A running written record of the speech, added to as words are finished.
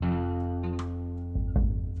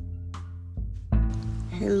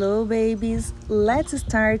Hello, babies. Let's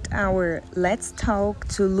start our Let's Talk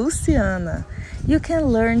to Luciana. You can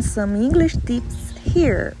learn some English tips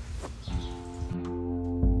here.